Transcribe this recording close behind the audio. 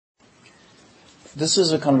This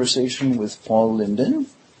is a conversation with Paul Linden.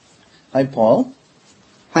 Hi, Paul.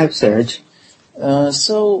 Hi, Serge. As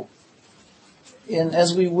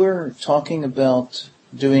we were talking about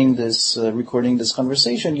doing this, recording this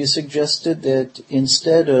conversation, you suggested that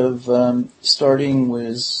instead of starting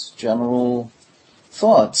with general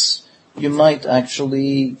thoughts, you might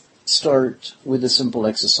actually start with a simple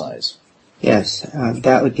exercise. Yes,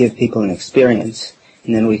 that would give people an experience,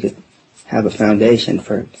 and then we could have a foundation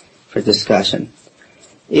for discussion.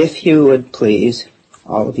 If you would please,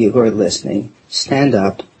 all of you who are listening, stand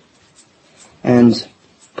up and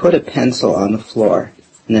put a pencil on the floor,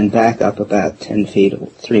 and then back up about 10 feet,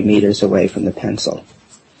 3 meters away from the pencil.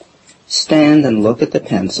 Stand and look at the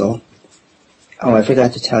pencil. Oh, I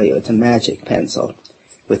forgot to tell you, it's a magic pencil.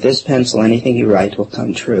 With this pencil, anything you write will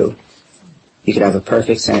come true. You could have a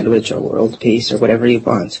perfect sandwich or world peace or whatever you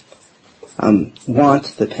want. Want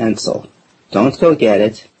the pencil. Don't go get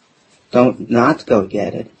it. Don't not go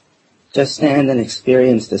get it. Just stand and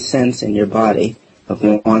experience the sense in your body of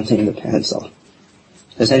wanting the pencil.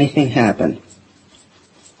 Does anything happen?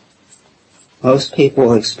 Most people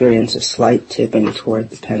will experience a slight tipping toward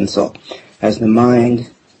the pencil as the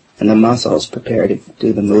mind and the muscles prepare to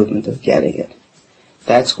do the movement of getting it.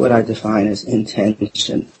 That's what I define as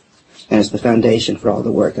intention, and it's the foundation for all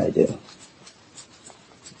the work I do.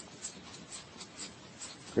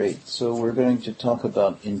 Great. So we're going to talk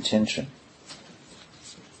about intention.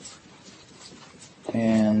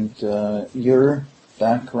 And your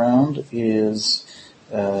background is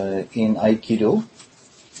in Aikido.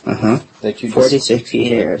 That you 46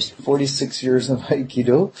 years. 46 years of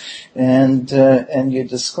Aikido. And you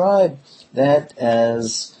describe that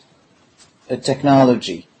as a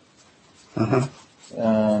technology.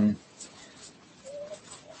 Could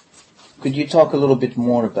you talk a little bit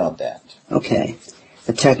more about that? Okay.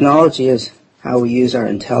 The technology is how we use our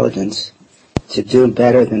intelligence to do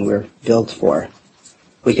better than we're built for.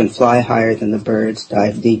 We can fly higher than the birds,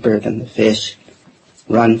 dive deeper than the fish,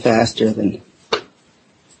 run faster than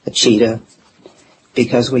a cheetah,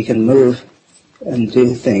 because we can move and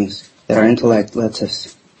do things that our intellect lets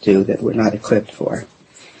us do that we're not equipped for.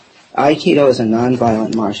 Aikido is a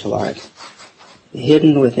non-violent martial art.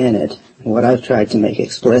 Hidden within it, and what I've tried to make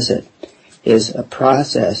explicit, is a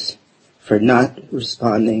process for not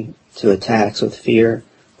responding to attacks with fear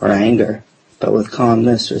or anger, but with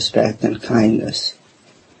calmness, respect, and kindness.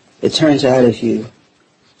 It turns out if you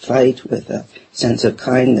fight with a sense of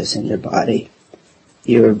kindness in your body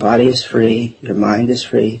is free, your mind is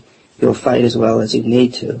free, you'll fight as well as you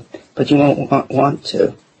need to, but you won't want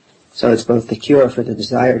to. So it's both the cure for the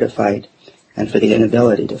desire to fight and for the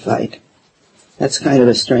inability to fight. That's kind of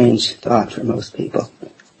a strange thought for most people.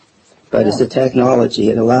 But it's a technology.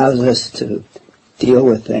 It allows us to deal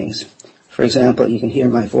with things. For example, you can hear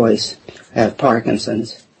my voice. I have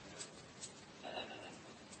Parkinson's.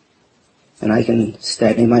 And I can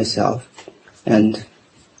steady myself and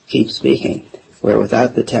keep speaking, where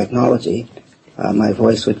without the technology, my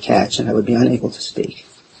voice would catch and I would be unable to speak.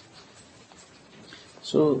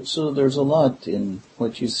 So there's a lot in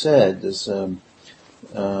what you said. There's,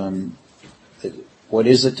 what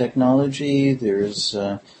is a technology?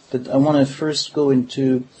 But I want to first go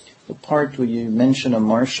into the part where you mention a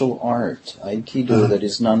martial art, Aikido, that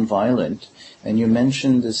is non-violent. And you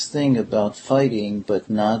mentioned this thing about fighting, but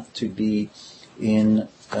not to be in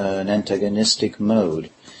an antagonistic mode.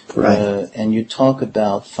 Right. And you talk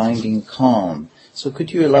about finding calm. So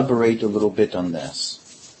could you elaborate a little bit on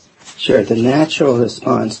this? Sure. The natural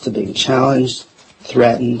response to being challenged,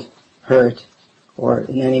 threatened, hurt, or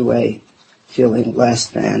in any way feeling less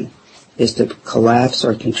than is to collapse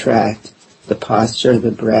or contract the posture,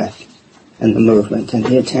 the breath, and the movement, and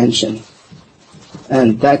the attention.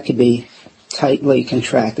 And that could be tightly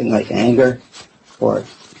contracting like anger or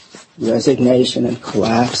resignation and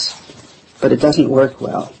collapse, but it doesn't work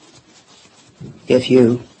well. If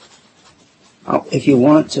you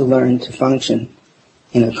want to learn to function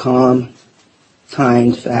in a calm,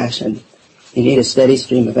 kind fashion, you need a steady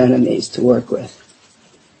stream of enemies to work with.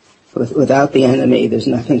 Without the enemy, there's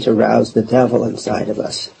nothing to rouse the devil inside of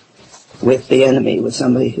us. With the enemy, with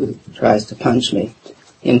somebody who tries to punch me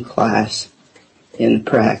in class, in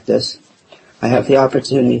practice, I have the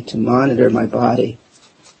opportunity to monitor my body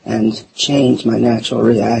and change my natural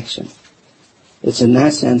reaction. It's in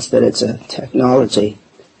that sense that it's a technology,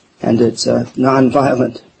 and it's a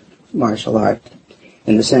non-violent martial art,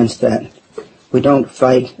 in the sense that we don't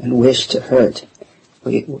fight and wish to hurt.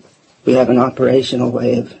 We have an operational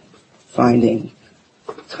way of finding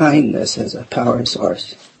kindness as a power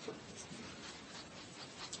source.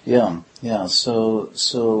 Yeah. So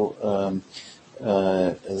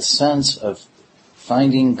a sense of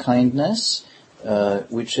finding kindness,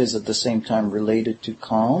 which is at the same time related to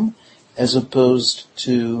calm, as opposed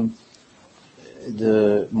to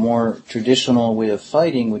the more traditional way of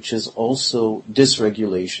fighting, which is also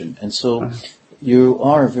dysregulation. And so you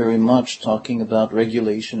are very much talking about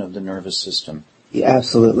regulation of the nervous system. Yeah,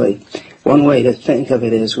 absolutely. One way to think of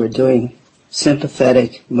it is we're doing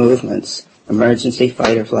sympathetic movements, emergency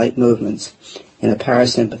fight or flight movements, in a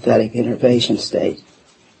parasympathetic innervation state.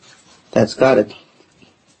 That's got to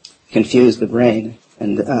confuse the brain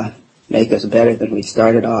and make us better than we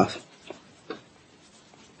started off.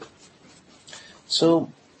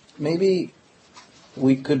 So maybe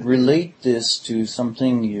we could relate this to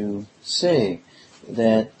something you say,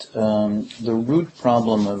 that the root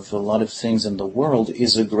problem of a lot of things in the world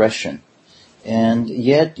is aggression. And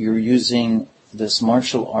yet you're using this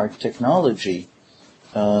martial art technology.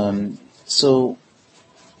 So,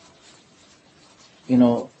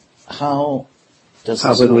 how does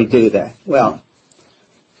How would we do that? Well,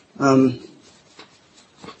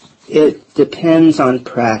 it depends on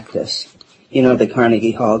practice. You know the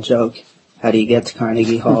Carnegie Hall joke? How do you get to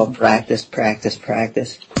Carnegie Hall? Practice, practice,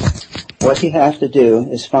 practice. What you have to do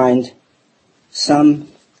is find some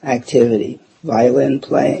activity, violin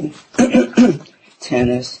playing,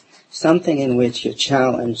 tennis, something in which you're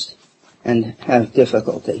challenged and have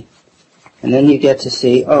difficulty. And then you get to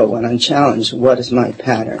see, when I'm challenged, what is my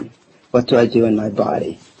pattern? What do I do in my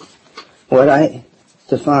body? What I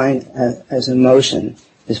define as emotion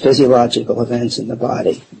is physiological events in the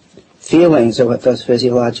body. Feelings are what those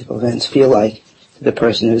physiological events feel like to the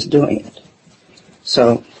person who's doing it.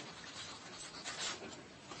 So,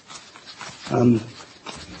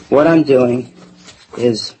 what I'm doing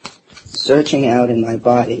is searching out in my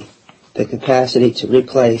body the capacity to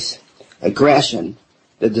replace aggression,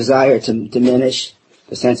 the desire to diminish,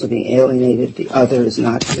 the sense of being alienated, the other is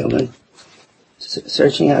not human.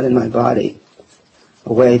 Searching out in my body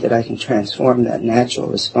a way that I can transform that natural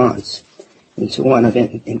response into one of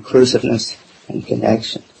inclusiveness and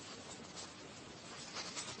connection.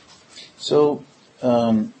 So,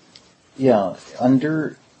 under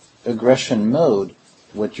aggression mode,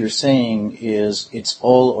 what you're saying is it's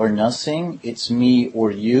all or nothing, it's me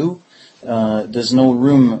or you, there's no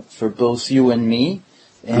room for both you and me,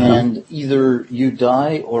 and either you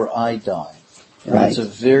die or I die. Right. It's a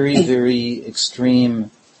very, very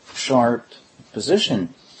extreme, sharp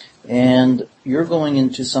position. And you're going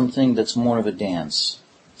into something that's more of a dance.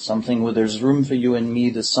 Something where there's room for you and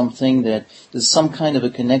me, there's some kind of a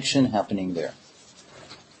connection happening there.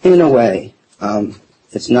 In a way,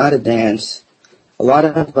 it's not a dance. A lot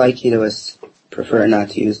of Aikidoists prefer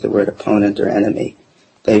not to use the word opponent or enemy.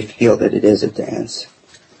 They feel that it is a dance.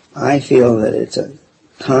 I feel that it's a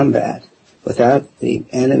combat without the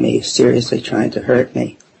enemy seriously trying to hurt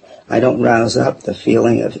me. I don't rouse up the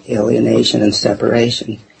feeling of alienation and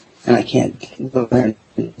separation, and I can't learn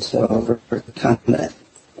to overcome it.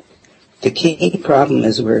 The key problem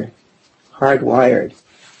is we're hardwired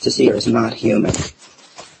to see as not human.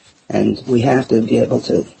 And we have to be able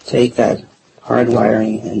to take that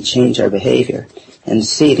hardwiring and change our behavior and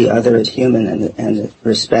see the other as human and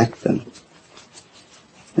respect them.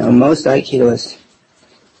 Now, most Aikidoists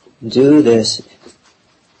do this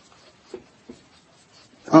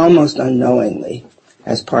almost unknowingly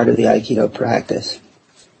as part of the Aikido practice.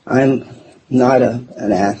 I'm not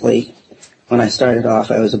an athlete. When I started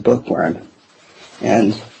off, I was a bookworm,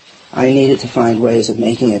 and I needed to find ways of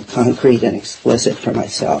making it concrete and explicit for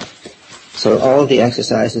myself. So all of the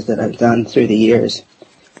exercises that I've done through the years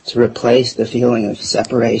to replace the feeling of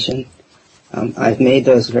separation, I've made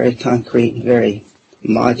those very concrete and very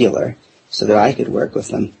modular so that I could work with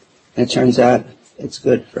them. And it turns out it's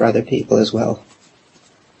good for other people as well.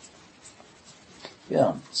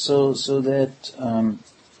 Yeah, so that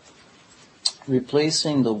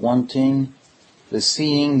replacing the wanting, the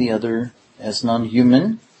seeing the other as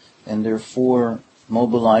non-human, and therefore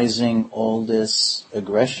mobilizing all this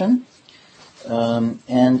aggression.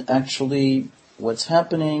 And actually what's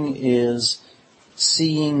happening is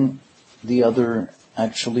seeing the other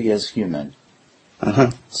actually as human.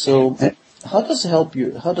 So how does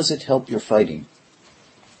it help your fighting?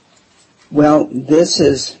 Well,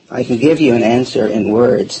 I can give you an answer in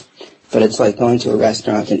words, but it's like going to a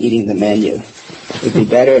restaurant and eating the menu. It'd be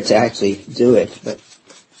better to actually do it, but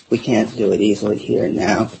we can't do it easily here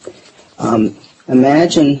now.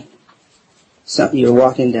 Imagine you're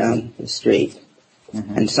walking down the street,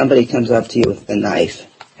 and somebody comes up to you with a knife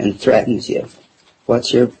and threatens you.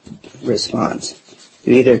 What's your response?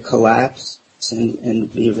 You either collapse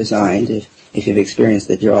and be resigned if you've experienced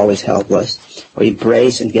that you're always helpless, or you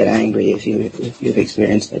brace and get angry if you've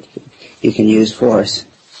experienced that you can use force.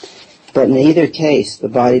 But in either case, the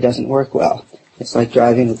body doesn't work well. It's like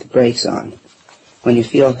driving with the brakes on. When you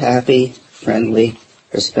feel happy, friendly,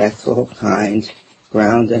 respectful, kind,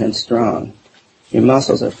 grounded, and strong, your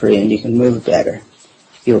muscles are free and you can move better.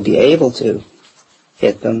 You'll be able to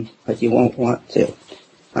hit them, but you won't want to.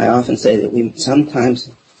 I often say that we sometimes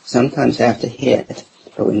have to hit,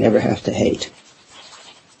 but we never have to hate.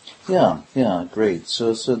 Yeah, great.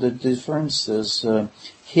 So the difference is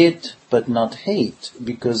hit but not hate,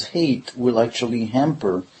 because hate will actually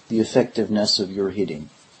hamper the effectiveness of your hitting.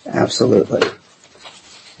 Absolutely.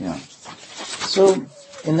 Yeah. So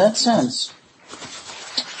in that sense,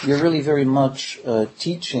 you're really very much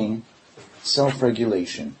teaching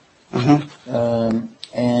self-regulation. Uh-huh.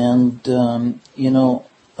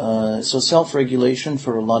 So self-regulation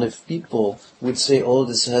for a lot of people would say, oh,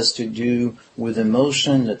 this has to do with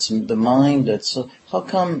emotion, that's the mind, how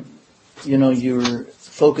come, you're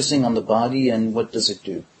focusing on the body, and what does it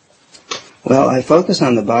do? Well, I focus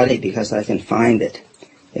on the body because I can find it.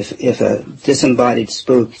 If a disembodied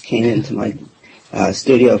spook came into my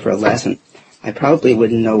studio for a lesson, I probably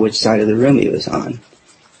wouldn't know which side of the room he was on.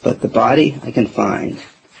 But the body I can find.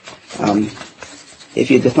 If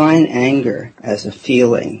you define anger as a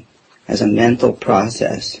feeling, as a mental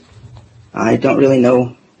process, I don't really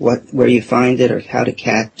know where you find it or how to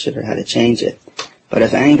catch it or how to change it. But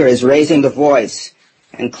if anger is raising the voice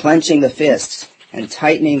and clenching the fists and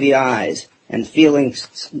tightening the eyes and feeling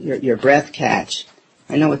your breath catch,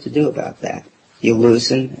 I know what to do about that. You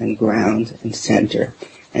loosen and ground and center,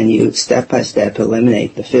 and you step by step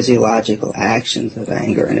eliminate the physiological actions of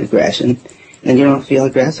anger and aggression, and you don't feel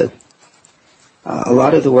aggressive. A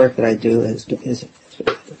lot of the work that I do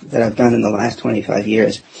that I've done in the last 25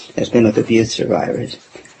 years has been with abuse survivors.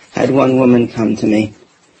 I had one woman come to me,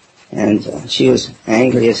 and she was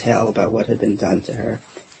angry as hell about what had been done to her,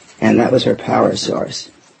 and that was her power source.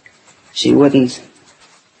 She wouldn't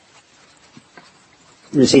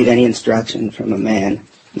receive any instruction from a man,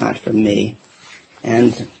 not from me.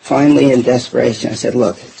 And finally, in desperation, I said,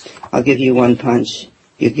 look, I'll give you one punch,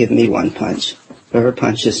 you give me one punch. Whoever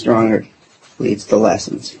punches stronger leads the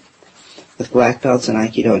lessons. With black belts in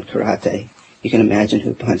Aikido and Karate, you can imagine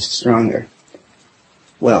who punched stronger.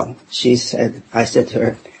 Well, I said to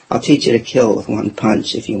her, I'll teach you to kill with one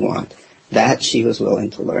punch if you want. That she was willing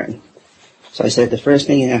to learn. So I said, the first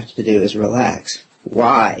thing you have to do is relax.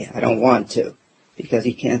 Why? I don't want to. Because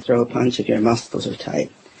you can't throw a punch if your muscles are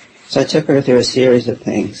tight. So I took her through a series of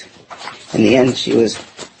things. In the end, she was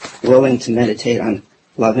willing to meditate on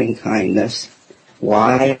loving kindness.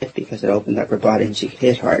 Why? Because it opened up her body and she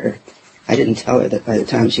hit harder. I didn't tell her that by the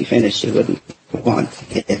time she finished, she wouldn't want to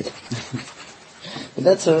hit.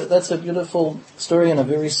 That's a beautiful story and a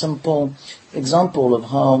very simple example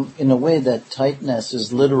of how, in a way, that tightness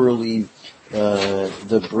is literally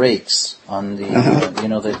the brakes on the,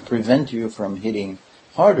 that prevent you from hitting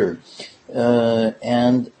harder.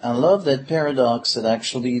 And I love that paradox that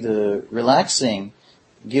actually the relaxing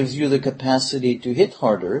gives you the capacity to hit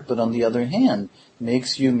harder, but on the other hand,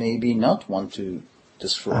 makes you maybe not want to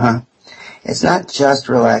destroy. Uh-huh. It's not just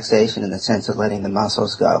relaxation in the sense of letting the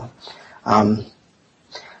muscles go.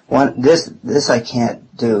 This I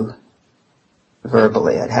can't do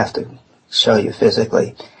verbally. I'd have to show you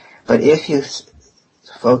physically. But if you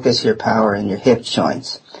focus your power in your hip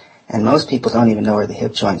joints, and most people don't even know where the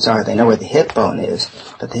hip joints are. They know where the hip bone is,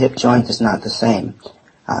 but the hip joint is not the same.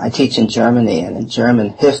 I teach in Germany, and in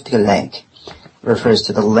German, Hüftgelenk refers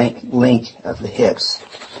to the link of the hips.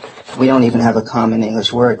 We don't even have a common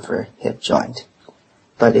English word for hip joint.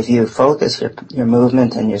 But if you focus your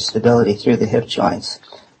movement and your stability through the hip joints,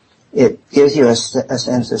 it gives you a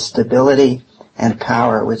sense of stability and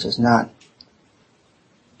power, which is not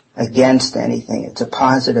against anything. It's a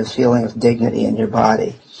positive feeling of dignity in your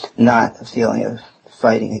body, not a feeling of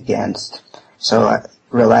fighting against. So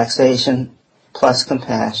relaxation plus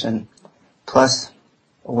compassion plus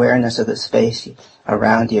awareness of the space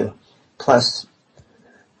around you plus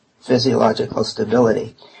physiological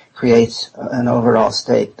stability creates an overall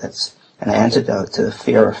state that's an antidote to the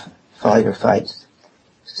fear of fight or fight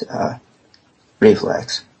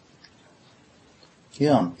reflex.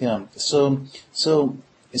 Yeah. So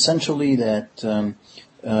essentially that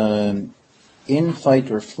in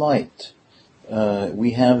fight or flight,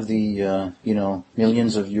 we have the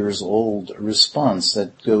millions of years old response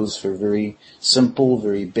that goes for very simple,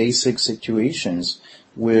 very basic situations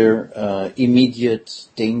where immediate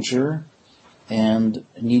danger and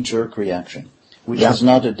knee-jerk reaction, which is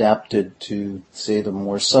not adapted to, say, the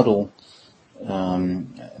more subtle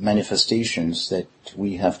manifestations that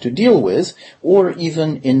we have to deal with, or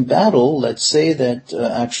even in battle, let's say that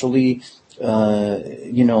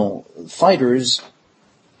fighters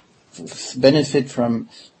benefit from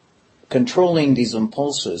controlling these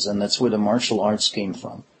impulses, and that's where the martial arts came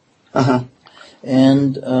from. Uh-huh.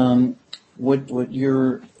 And what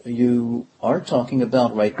you are talking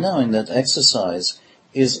about right now in that exercise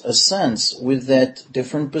is a sense with that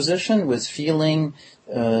different position, with feeling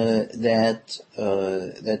that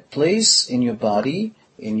place in your body,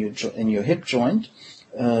 in your hip joint,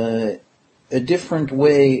 a different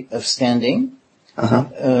way of standing,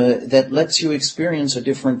 that lets you experience a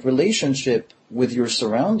different relationship with your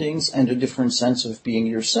surroundings and a different sense of being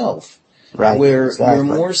yourself. Right. Where exactly.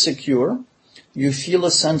 you're more secure, you feel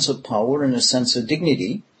a sense of power and a sense of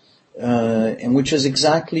dignity, and which is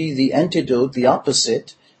exactly the antidote, the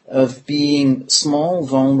opposite of being small,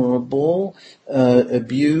 vulnerable,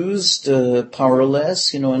 abused,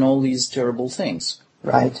 powerless, and all these terrible things.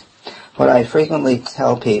 Right. What I frequently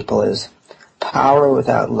tell people is power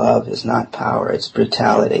without love is not power, it's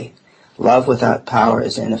brutality. Love without power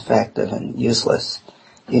is ineffective and useless.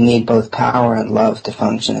 You need both power and love to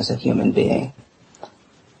function as a human being.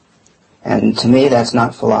 And to me, that's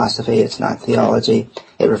not philosophy, it's not theology.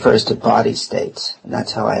 It refers to body states, and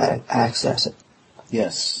that's how I access it.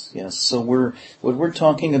 Yes. So what we're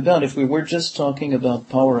talking about, if we were just talking about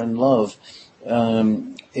power and love,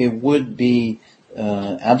 it would be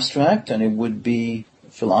abstract and it would be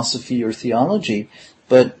philosophy or theology,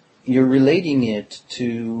 but you're relating it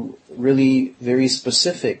to really very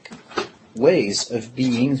specific ways of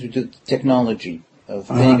being through the technology, of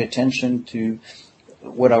paying attention to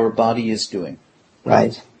what our body is doing.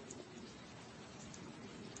 Right.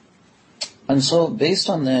 And so based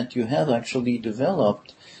on that, you have actually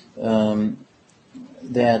developed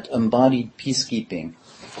that embodied peacekeeping.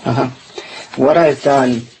 What I've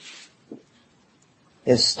done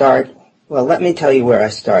is let me tell you where I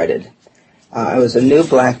started. I was a new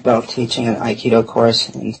black belt teaching an Aikido course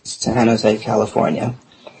in San Jose, California.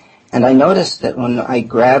 And I noticed that when I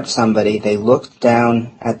grabbed somebody, they looked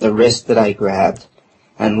down at the wrist that I grabbed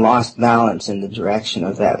and lost balance in the direction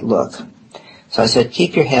of that look. So I said,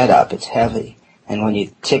 keep your head up, it's heavy. And when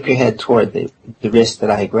you tip your head toward the wrist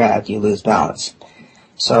that I grabbed, you lose balance.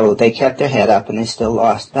 So they kept their head up and they still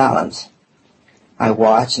lost balance. I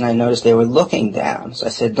watched and I noticed they were looking down. So I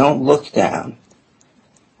said, don't look down.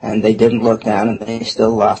 And they didn't look down and they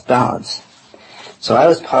still lost balance. So I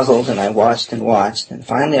was puzzled and I watched and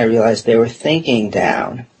finally I realized they were thinking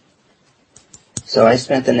down. So I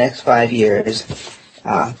spent the next 5 years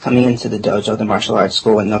coming into the dojo, the martial arts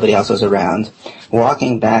school, when nobody else was around,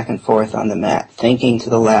 walking back and forth on the mat, thinking to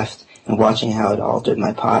the left and watching how it altered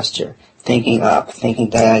my posture, thinking up, thinking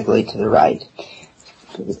diagonally to the right,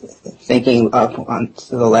 thinking up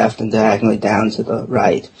to the left and diagonally down to the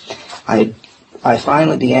right. I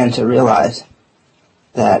finally began to realize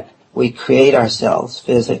that we create ourselves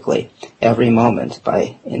physically every moment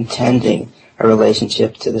by intending a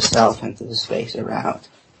relationship to the self and to the space around.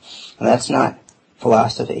 And that's not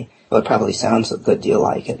philosophy, but it probably sounds a good deal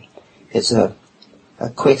like it. It's a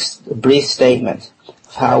brief statement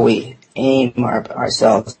of how we aim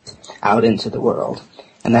ourselves out into the world,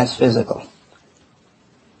 and that's physical.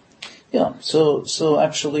 Yeah. So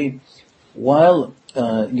actually, while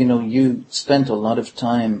you spent a lot of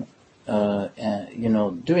time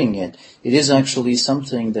doing it, it is actually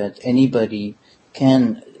something that anybody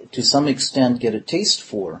can, to some extent, get a taste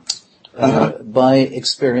for by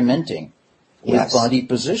experimenting with body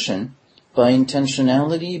position, by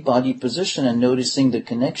intentionality, body position, and noticing the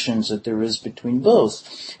connections that there is between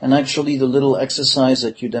both. And actually, the little exercise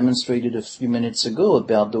that you demonstrated a few minutes ago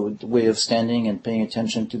about the way of standing and paying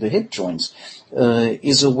attention to the hip joints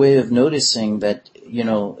is a way of noticing that,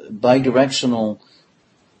 bidirectional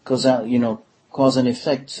cause and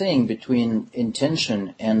effect thing between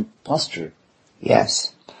intention and posture.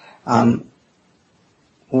 Yes.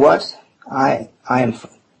 What I am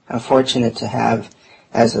fortunate to have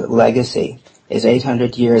as a legacy is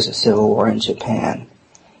 800 years of civil war in Japan.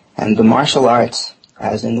 And the martial arts,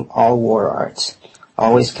 as in all war arts,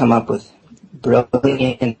 always come up with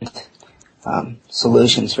brilliant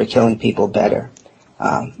solutions for killing people better.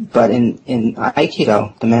 But in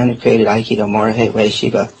Aikido, the man who created Aikido, Morihei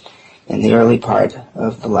Ueshiba, in the early part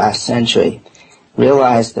of the last century,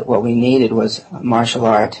 realized that what we needed was a martial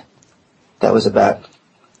art that was about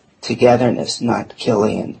togetherness, not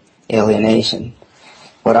killing and alienation.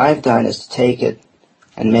 What I've done is to take it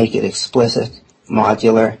and make it explicit,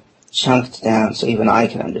 modular, chunked down so even I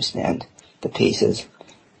can understand the pieces.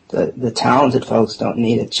 The talented folks don't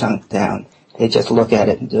need it chunked down. They just look at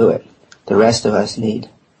it and do it. the rest of us need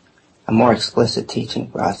a more explicit teaching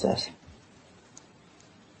process.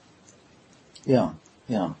 Yeah.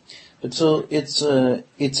 But so it's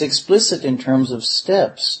explicit in terms of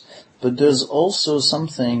steps, but there's also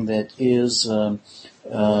something that is a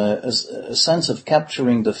sense of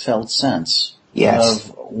capturing the felt sense Yes.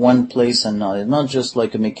 of one place and another, not just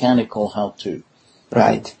like a mechanical how-to.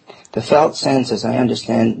 Right. The felt sense, as I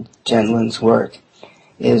understand Jen-Lun's work,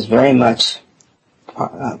 is very much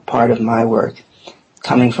part of my work,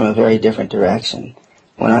 coming from a very different direction.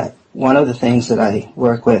 One of the things that I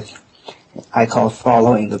work with, I call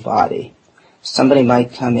following the body. Somebody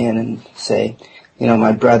might come in and say,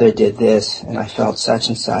 my brother did this, and I felt such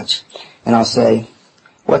and such. And I'll say,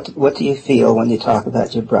 what do you feel when you talk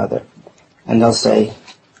about your brother? And they'll say,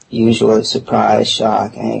 usually surprise,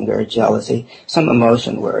 shock, anger, jealousy, some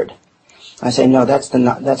emotion word. I say, no, that's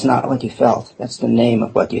not what you felt. That's the name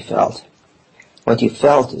of what you felt. What you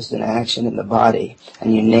felt is an action in the body,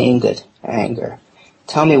 and you named it anger.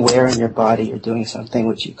 Tell me where in your body you're doing something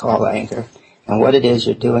which you call anger, and what it is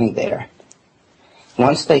you're doing there.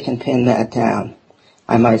 Once they can pin that down,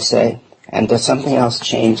 I might say, and does something else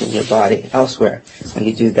change in your body elsewhere when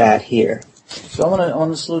you do that here? So I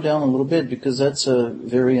want to slow down a little bit, because that's a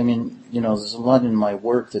very, there's a lot in my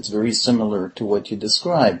work that's very similar to what you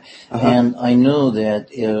describe. Uh-huh. And I know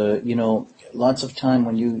that, lots of time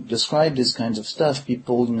when you describe this kinds of stuff,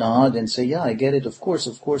 people nod and say, yeah, I get it, of course.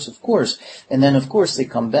 And then, of course, they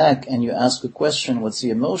come back and you ask a question, what's the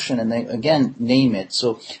emotion? And they, again, name it.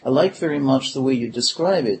 So I like very much the way you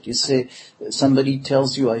describe it. You say, somebody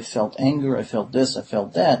tells you, I felt anger, I felt this, I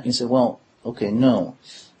felt that. You say, well, okay, no.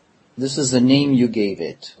 This is the name you gave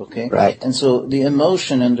it, okay? Right. And so the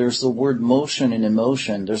emotion, and there's the word motion in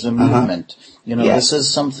emotion, there's a movement. Yes. This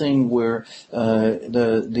is something where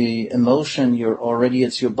the emotion,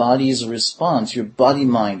 it's your body's response, your body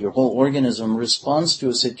mind, your whole organism responds to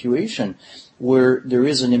a situation where there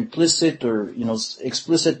is an implicit or,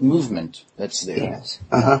 explicit movement that's there. Yes.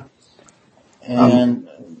 Uh-huh.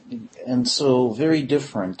 And so very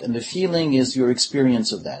different. And the feeling is your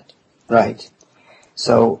experience of that. Right.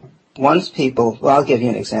 So once I'll give you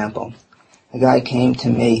an example. A guy came to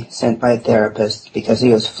me, sent by a therapist, because he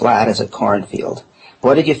was flat as a cornfield.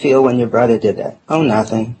 What did you feel when your brother did that? Oh,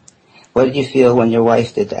 nothing. What did you feel when your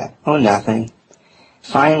wife did that? Oh, nothing.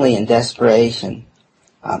 Finally, in desperation,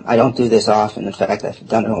 I don't do this often. In fact, I've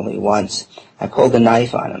done it only once. I pulled a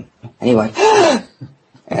knife on him, and he went,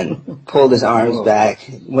 and pulled his arms back,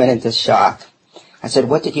 went into shock. I said,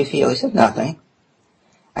 what did you feel? He said, nothing.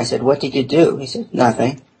 I said, what did you do? He said,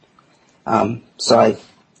 nothing. So I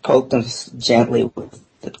poked him gently with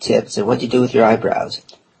the tip, said, what did you do with your eyebrows?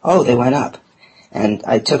 Oh, they went up. And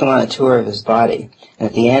I took him on a tour of his body. And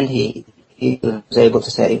at the end, he was able to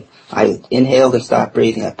say, I inhaled and stopped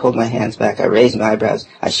breathing. I pulled my hands back. I raised my eyebrows.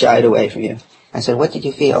 I shied away from you. I said, what did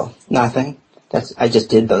you feel? Nothing. I just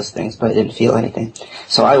did those things, but I didn't feel anything.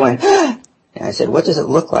 So I went, and I said, what does it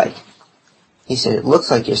look like? He said, it looks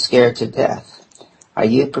like you're scared to death. Are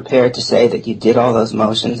you prepared to say that you did all those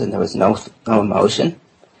motions and there was no emotion,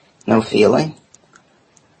 no feeling?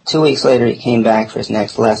 2 weeks later, he came back for his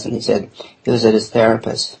next lesson. He said he was at his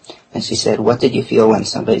therapist, and she said, what did you feel when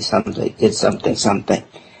somebody did something?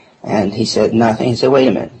 And he said, nothing. He said, wait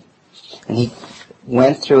a minute. And he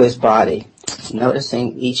went through his body,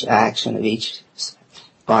 noticing each action of each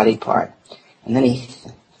body part. And then he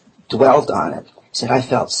dwelt on it. He said, I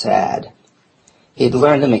felt sad. He had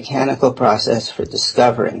learned a mechanical process for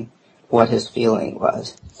discovering what his feeling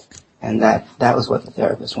was. And that was what the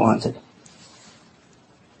therapist wanted.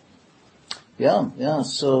 Yeah.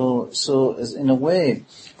 So as in a way,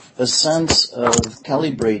 a sense of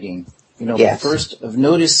calibrating, Yes. First of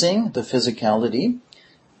noticing the physicality,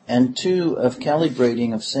 and two, of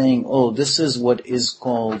calibrating, of saying, oh, this is what is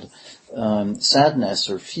called sadness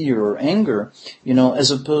or fear or anger,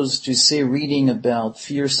 as opposed to, say, reading about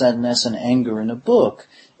fear, sadness, and anger in a book.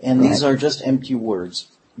 And Right. These are just empty words.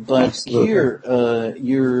 But Absolutely. Here,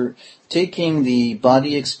 you're taking the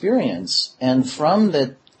body experience, and from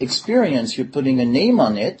that experience, you're putting a name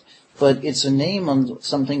on it, but it's a name on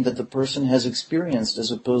something that the person has experienced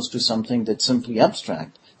as opposed to something that's simply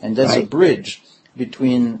abstract. And that's Right. a bridge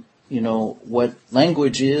between, what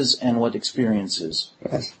language is and what experience is.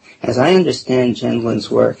 Yes. As I understand Jen-Lun's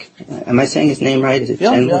work, am I saying his name right? Is it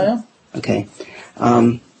Jen-Lun? Yeah. Okay.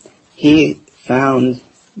 He found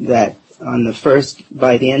that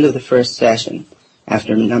by the end of the first session,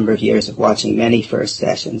 after a number of years of watching many first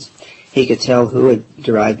sessions, he could tell who would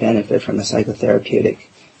derive benefit from a psychotherapeutic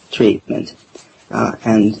treatment.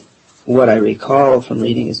 And what I recall from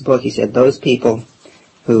reading his book, he said those people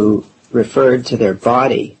who referred to their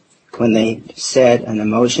body when they said an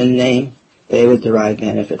emotion name, they would derive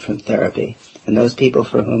benefit from therapy. And those people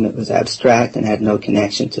for whom it was abstract and had no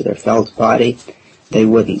connection to their felt body, they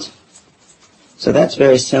wouldn't. So that's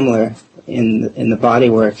very similar in the body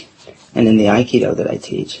work and in the Aikido that I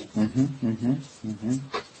teach.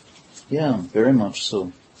 Yeah, very much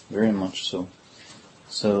so. Very much so.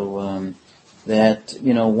 So that,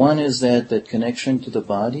 one is that connection to the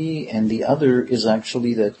body, and the other is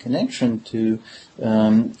actually that connection to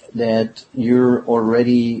that you're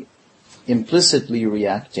already implicitly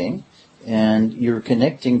reacting, and you're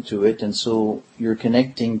connecting to it, and so you're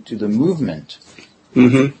connecting to the movement.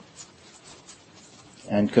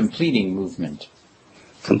 And completing movement.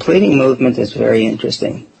 Completing movement is very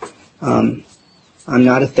interesting. I'm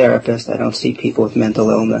not a therapist. I don't see people with mental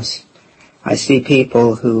illness. I see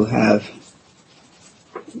people who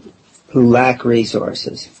lack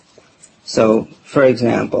resources. So, for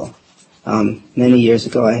example, many years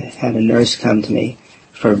ago I had a nurse come to me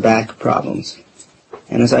for back problems.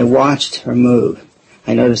 And as I watched her move,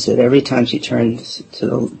 I noticed that every time she turned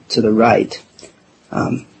to the right,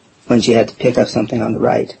 when she had to pick up something on the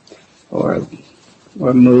right, or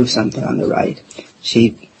move something on the right,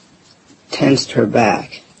 she tensed her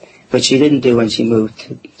back, but she didn't do when she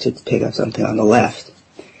moved to pick up something on the left.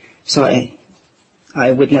 So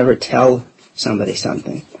I would never tell somebody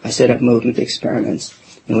something. I set up movement experiments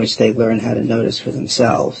in which they learn how to notice for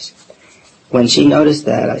themselves. When she noticed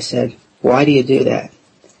that, I said, "Why do you do that?"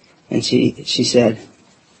 And she said,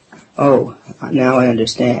 "Oh, now I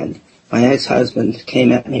understand. My ex-husband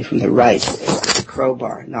came at me from the right with a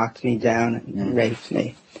crowbar, knocked me down, and raped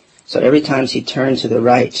me. So every time she turned to the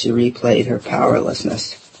right, she replayed her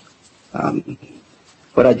powerlessness.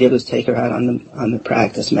 What I did was take her out on the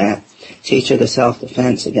practice mat, teach her the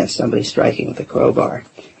self-defense against somebody striking with a crowbar.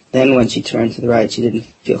 Then when she turned to the right, she didn't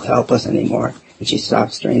feel helpless anymore, and she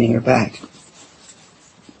stopped straining her back."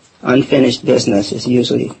 Unfinished business is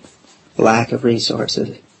usually lack of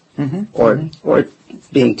resources, or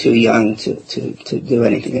being too young to do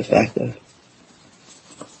anything effective.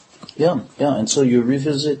 Yeah, and so you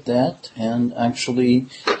revisit that, and actually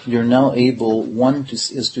you're now able, one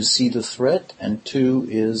is to see the threat, and two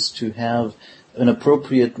is to have an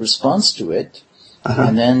appropriate response to it,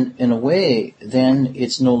 and then in a way, then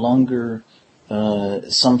it's no longer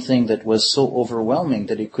something that was so overwhelming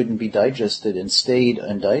that it couldn't be digested and stayed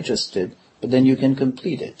undigested, but then you can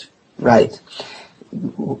complete it. Right.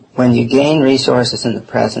 When you gain resources in the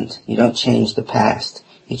present, you don't change the past.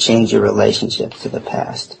 You change your relationship to the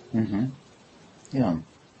past. Yeah.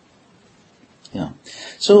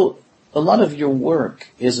 So a lot of your work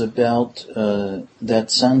is about that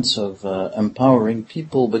sense of empowering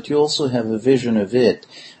people, but you also have a vision of it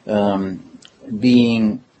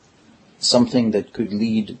being something that could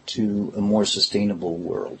lead to a more sustainable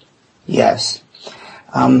world. Yes.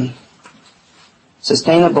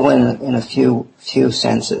 Sustainable in a few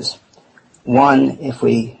senses. One, if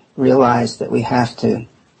we realize that we have to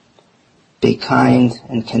be kind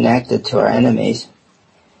and connected to our enemies,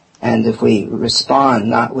 and if we respond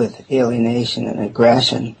not with alienation and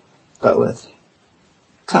aggression, but with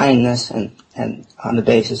kindness and on the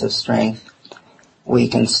basis of strength, we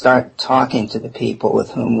can start talking to the people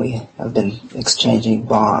with whom we have been exchanging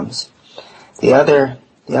bombs. The other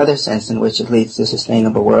sense in which it leads to a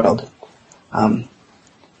sustainable world,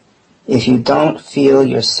 if you don't feel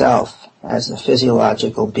yourself as a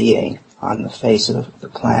physiological being on the face of the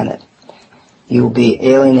planet, you will be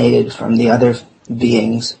alienated from the other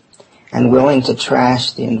beings and willing to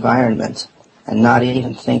trash the environment and not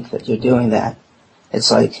even think that you're doing that.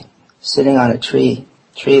 It's like sitting on a tree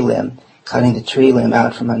limb, cutting the tree limb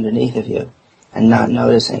out from underneath of you and not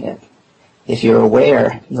noticing it. If you're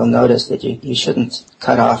aware, you'll notice that you shouldn't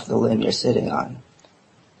cut off the limb you're sitting on.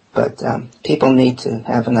 But people need to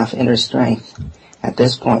have enough inner strength at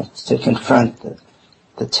this point to confront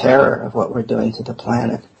the terror of what we're doing to the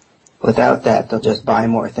planet. Without that, they'll just buy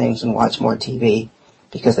more things and watch more TV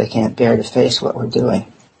because they can't bear to face what we're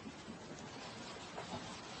doing.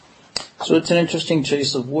 So it's an interesting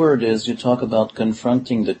choice of word as you talk about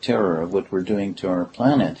confronting the terror of what we're doing to our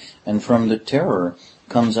planet. And from the terror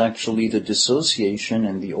comes actually the dissociation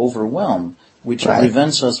and the overwhelm, which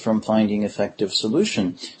prevents us from finding effective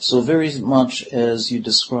solution. So very much as you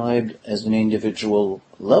described as an individual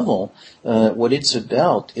level, what it's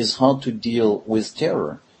about is how to deal with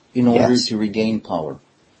terror in order to regain power.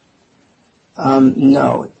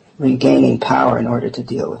 No, regaining power in order to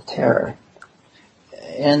deal with terror.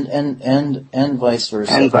 And vice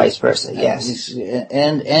versa. And vice versa, yes.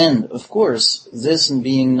 And of course, this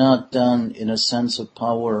being not done in a sense of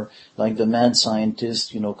power like the mad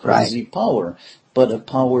scientist, crazy power, but a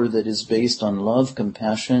power that is based on love,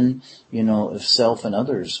 compassion, of self and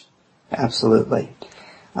others. Absolutely.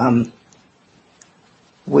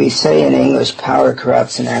 We say in English, power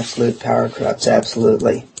corrupts and absolute power corrupts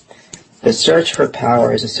absolutely. The search for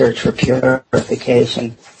power is a search for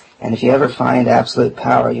purification. And if you ever find absolute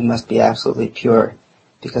power, you must be absolutely pure,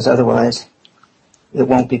 because otherwise it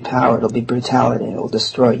won't be power, it'll be brutality, and it will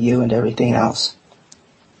destroy you and everything else.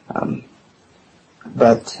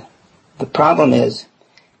 But the problem is,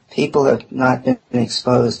 people have not been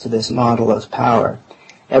exposed to this model of power.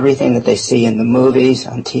 Everything that they see in the movies,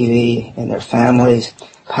 on TV, in their families,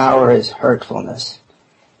 power is hurtfulness.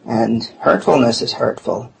 And hurtfulness is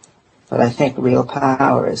hurtful. But I think real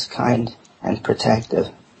power is kind and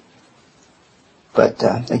protective. But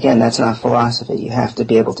again, that's not philosophy. You have to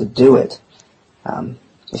be able to do it.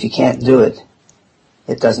 If you can't do it,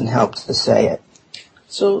 it doesn't help to say it.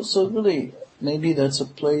 So really, maybe that's a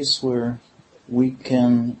place where we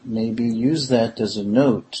can maybe use that as a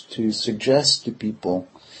note to suggest to people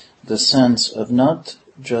the sense of not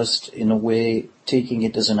just in a way taking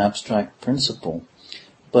it as an abstract principle,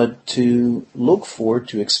 but to look for,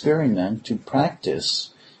 to experiment, to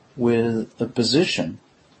practice with a position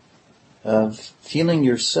of feeling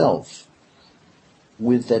yourself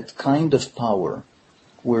with that kind of power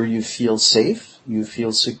where you feel safe, you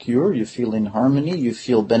feel secure, you feel in harmony, you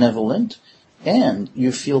feel benevolent, and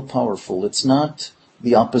you feel powerful. It's not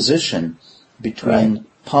the opposition between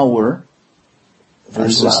power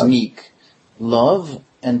versus meek, love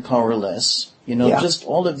and powerless, just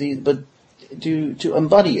all of these, but to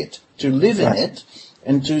embody it, to live in it,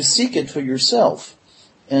 and to seek it for yourself.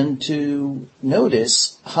 And to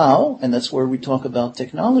notice how, and that's where we talk about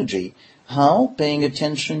technology, how paying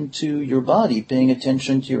attention to your body, paying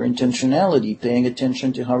attention to your intentionality, paying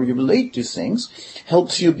attention to how you relate to things,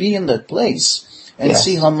 helps you be in that place and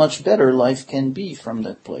see how much better life can be from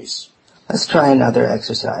that place. Let's try another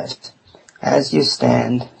exercise. As you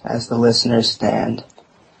stand, as the listeners stand,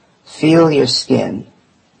 feel your skin.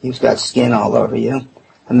 You've got skin all over you.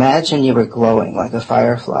 Imagine you were glowing like a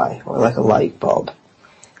firefly or like a light bulb.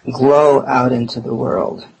 Glow out into the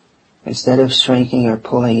world. Instead of shrinking or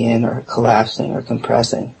pulling in or collapsing or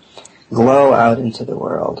compressing, glow out into the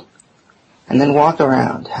world. And then walk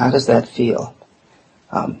around. How does that feel?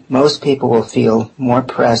 Most people will feel more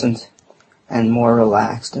present and more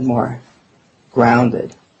relaxed and more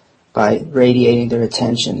grounded by radiating their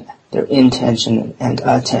attention, their intention and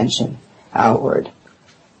attention outward.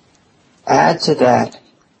 Add to that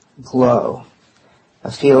glow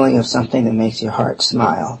a feeling of something that makes your heart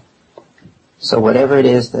smile. So whatever it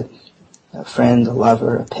is that a friend, a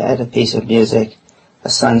lover, a pet, a piece of music, a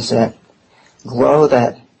sunset, glow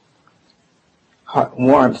that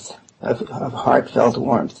warmth, of heartfelt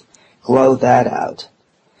warmth. Glow that out.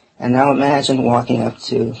 And now imagine walking up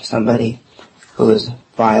to somebody who is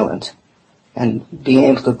violent and being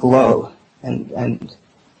able to glow and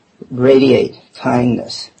radiate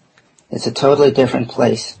kindness. It's a totally different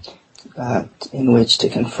place in which to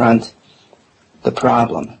confront the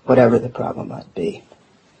problem, whatever the problem might be.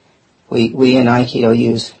 We in Aikido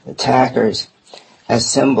use attackers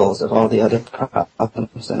as symbols of all the other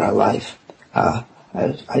problems in our life. I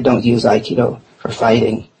don't use Aikido for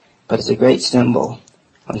fighting, but it's a great symbol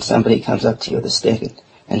when somebody comes up to you with a stick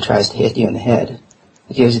and tries to hit you in the head.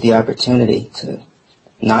 It gives you the opportunity to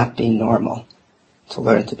not be normal, to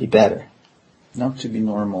learn to be better. Not to be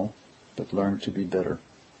normal, but learn to be better.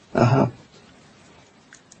 So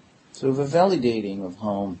the validating of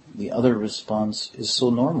how the other response is so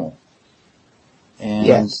normal.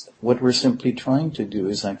 And what we're simply trying to do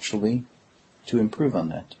is actually to improve on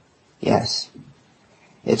that. Yes.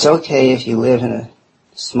 It's okay if you live in a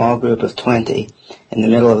small group of 20 in the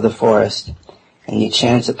middle of the forest and you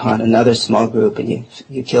chance upon another small group and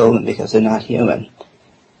you kill them because they're not human.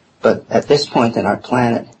 But at this point in our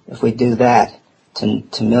planet, if we do that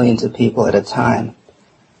to millions of people at a time,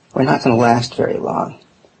 we're not going to last very long.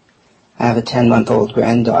 I have a 10-month-old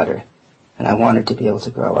granddaughter, and I want her to be able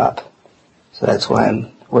to grow up. So that's why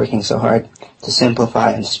I'm working so hard to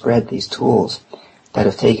simplify and spread these tools that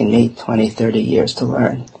have taken me 20, 30 years to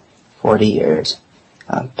learn, 40 years.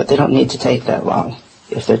 But they don't need to take that long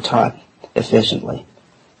if they're taught efficiently.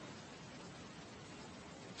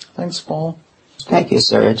 Thanks, Paul. Thank you,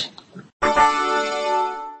 Serge.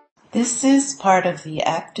 This is part of the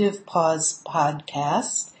Active Pause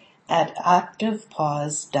podcast at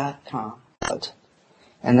activepause.com.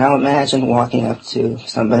 And now imagine walking up to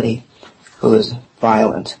somebody who is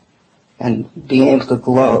violent and being able to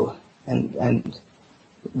glow and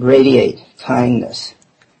radiate kindness.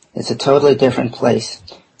 It's a totally different place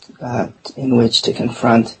in which to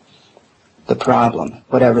confront the problem,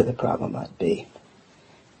 whatever the problem might be.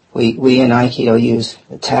 We in Aikido use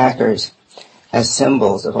attackers as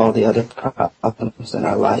symbols of all the other problems in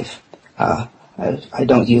our life. I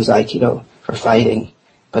don't use Aikido for fighting,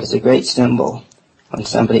 but it's a great symbol when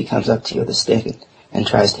somebody comes up to you with a stick and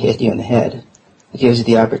tries to hit you in the head. It gives you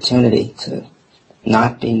the opportunity to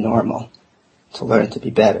not be normal, to learn to be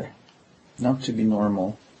better. Not to be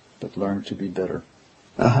normal, but learn to be better.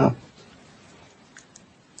 Uh-huh.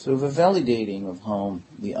 So the validating of how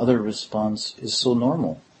the other response is so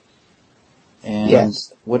normal. And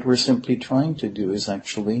Yes. what we're simply trying to do is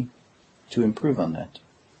actually to improve on that.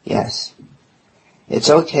 Yes. It's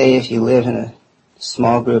okay if you live in a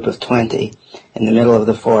small group of 20 in the middle of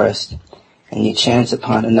the forest and you chance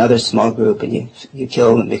upon another small group and you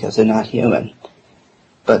kill them because they're not human.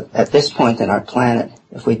 But at this point in our planet,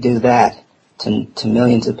 if we do that to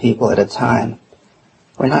millions of people at a time,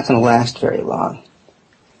 we're not going to last very long.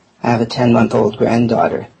 I have a 10-month-old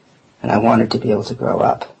granddaughter, and I want her to be able to grow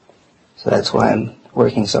up. So that's why I'm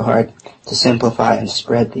working so hard to simplify and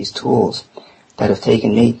spread these tools that have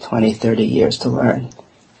taken me 20, 30 years to learn,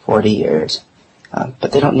 40 years.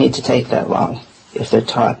 But they don't need to take that long if they're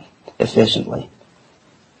taught efficiently.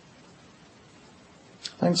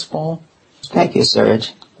 Thanks, Paul. Thank you,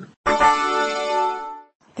 Serge.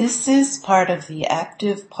 This is part of the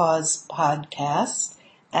Active Pause podcast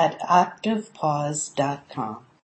at activepause.com.